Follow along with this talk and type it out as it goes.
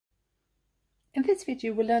In this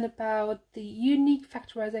video we'll learn about the unique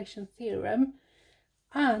factorization theorem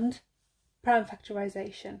and prime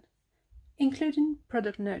factorization, including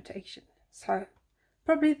product notation. So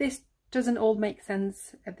probably this doesn't all make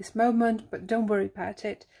sense at this moment, but don't worry about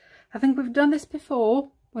it. I think we've done this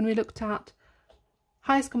before when we looked at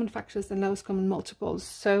highest common factors and lowest common multiples.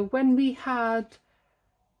 So when we had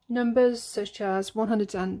numbers such as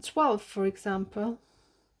 112, for example,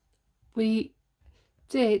 we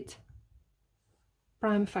did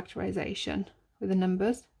prime factorization with the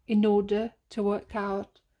numbers in order to work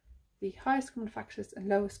out the highest common factors and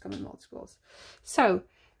lowest common multiples. So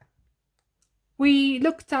we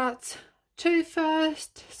looked at 2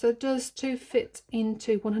 first. So does 2 fit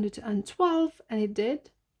into 112? And it did,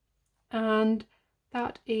 and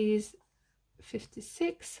that is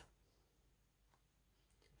 56.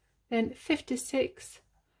 Then 56,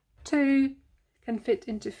 2 can fit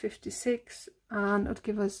into 56, and it would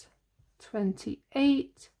give us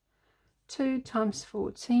 28. 2 times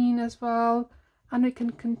 14 as well, and we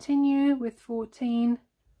can continue with 14.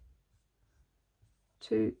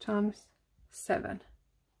 2 times 7.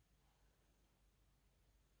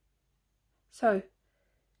 So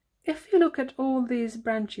if you look at all these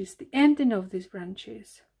branches, the ending of these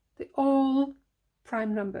branches, they're all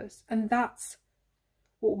prime numbers, and that's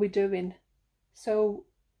what we're doing. So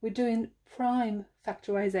we're doing prime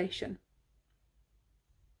factorization.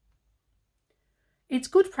 It's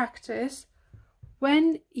good practice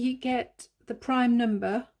when you get the prime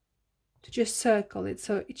number to just circle it,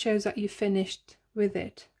 so it shows that you finished with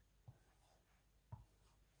it.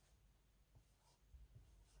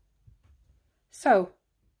 So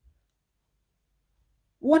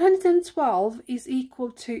 112 is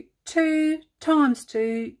equal to 2 times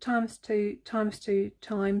 2 times 2 times 2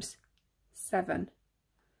 times 7.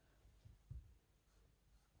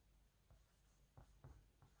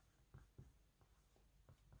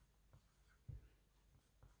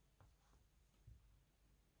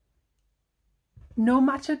 No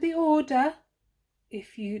matter the order,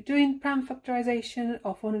 if you're doing prime factorization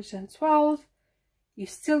of 112, you're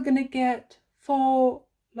still going to get 4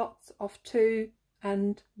 lots of 2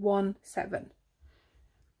 and 1 7,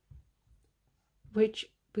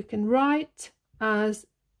 which we can write as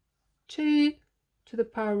 2 to the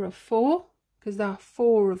power of 4, because there are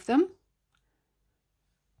 4 of them,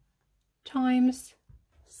 times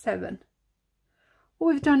 7.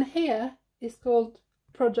 What we've done here is called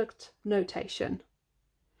product notation.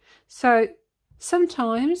 So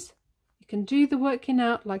sometimes you can do the working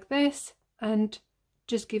out like this and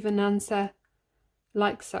just give an answer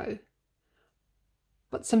like so,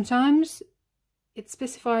 but sometimes it's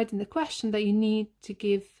specified in the question that you need to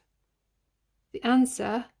give the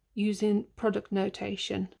answer using product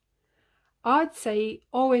notation. I'd say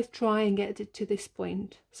always try and get it to this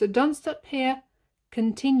point, so don't stop here,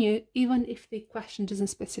 continue even if the question doesn't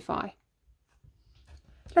specify.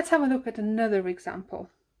 Let's have a look at another example.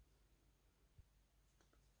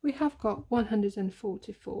 We have got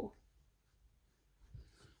 144.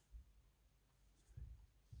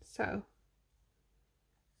 So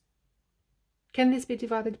can this be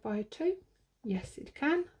divided by 2? Yes, it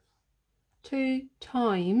can. 2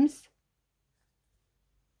 times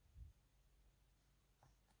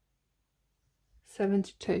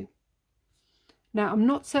 72. Now I'm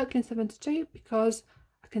not circling 72 because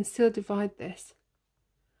I can still divide this.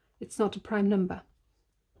 It's not a prime number,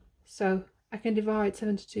 so I can divide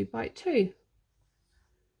 72 by 2,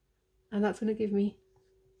 and that's going to give me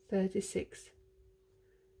 36.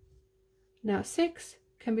 Now 6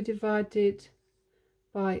 can be divided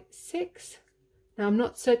by 6. Now I'm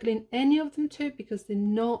not circling any of them too because they're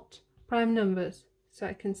not prime numbers, so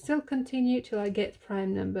I can still continue till I get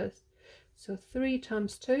prime numbers. So 3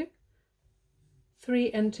 times 2,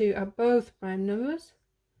 3 and 2 are both prime numbers,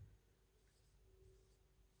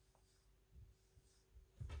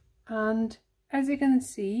 and as you can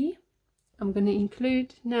see, I'm going to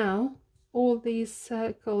include now all these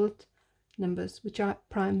circled numbers which are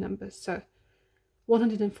prime numbers. So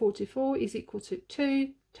 144 is equal to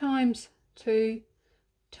 2 times 2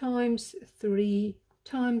 times 3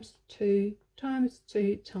 times 2 times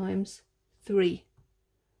 2 times 3.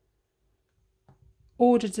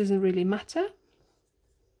 Order doesn't really matter.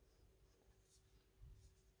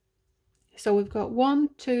 So we've got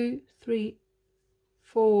 1, 2, 3,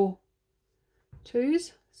 4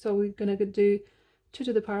 2's. So we're going to do 2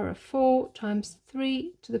 to the power of 4 times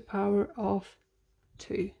 3 to the power of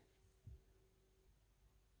 2.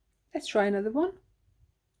 Let's try another one.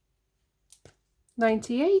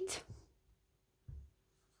 98.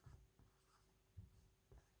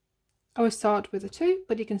 I will start with a 2,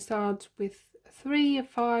 but you can start with a 3, a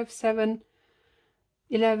 5, 7,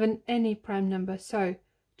 11 any prime number. So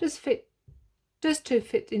does 2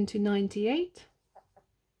 fit into 98?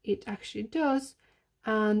 It actually does,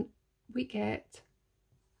 and we get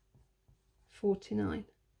 49.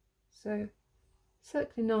 So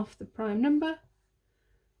circling off the prime number,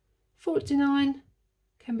 49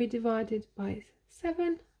 can be divided by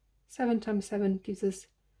 7. 7 times 7 gives us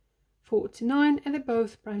 49, and they're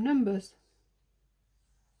both prime numbers.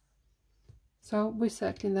 So we're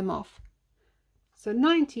circling them off. So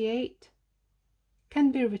 98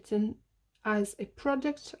 can be written as a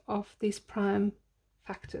product of these prime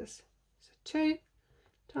factors. So 2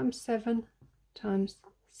 times 7 times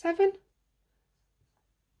 7,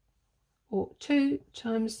 or 2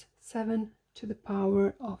 times 7 to the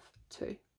power of 2.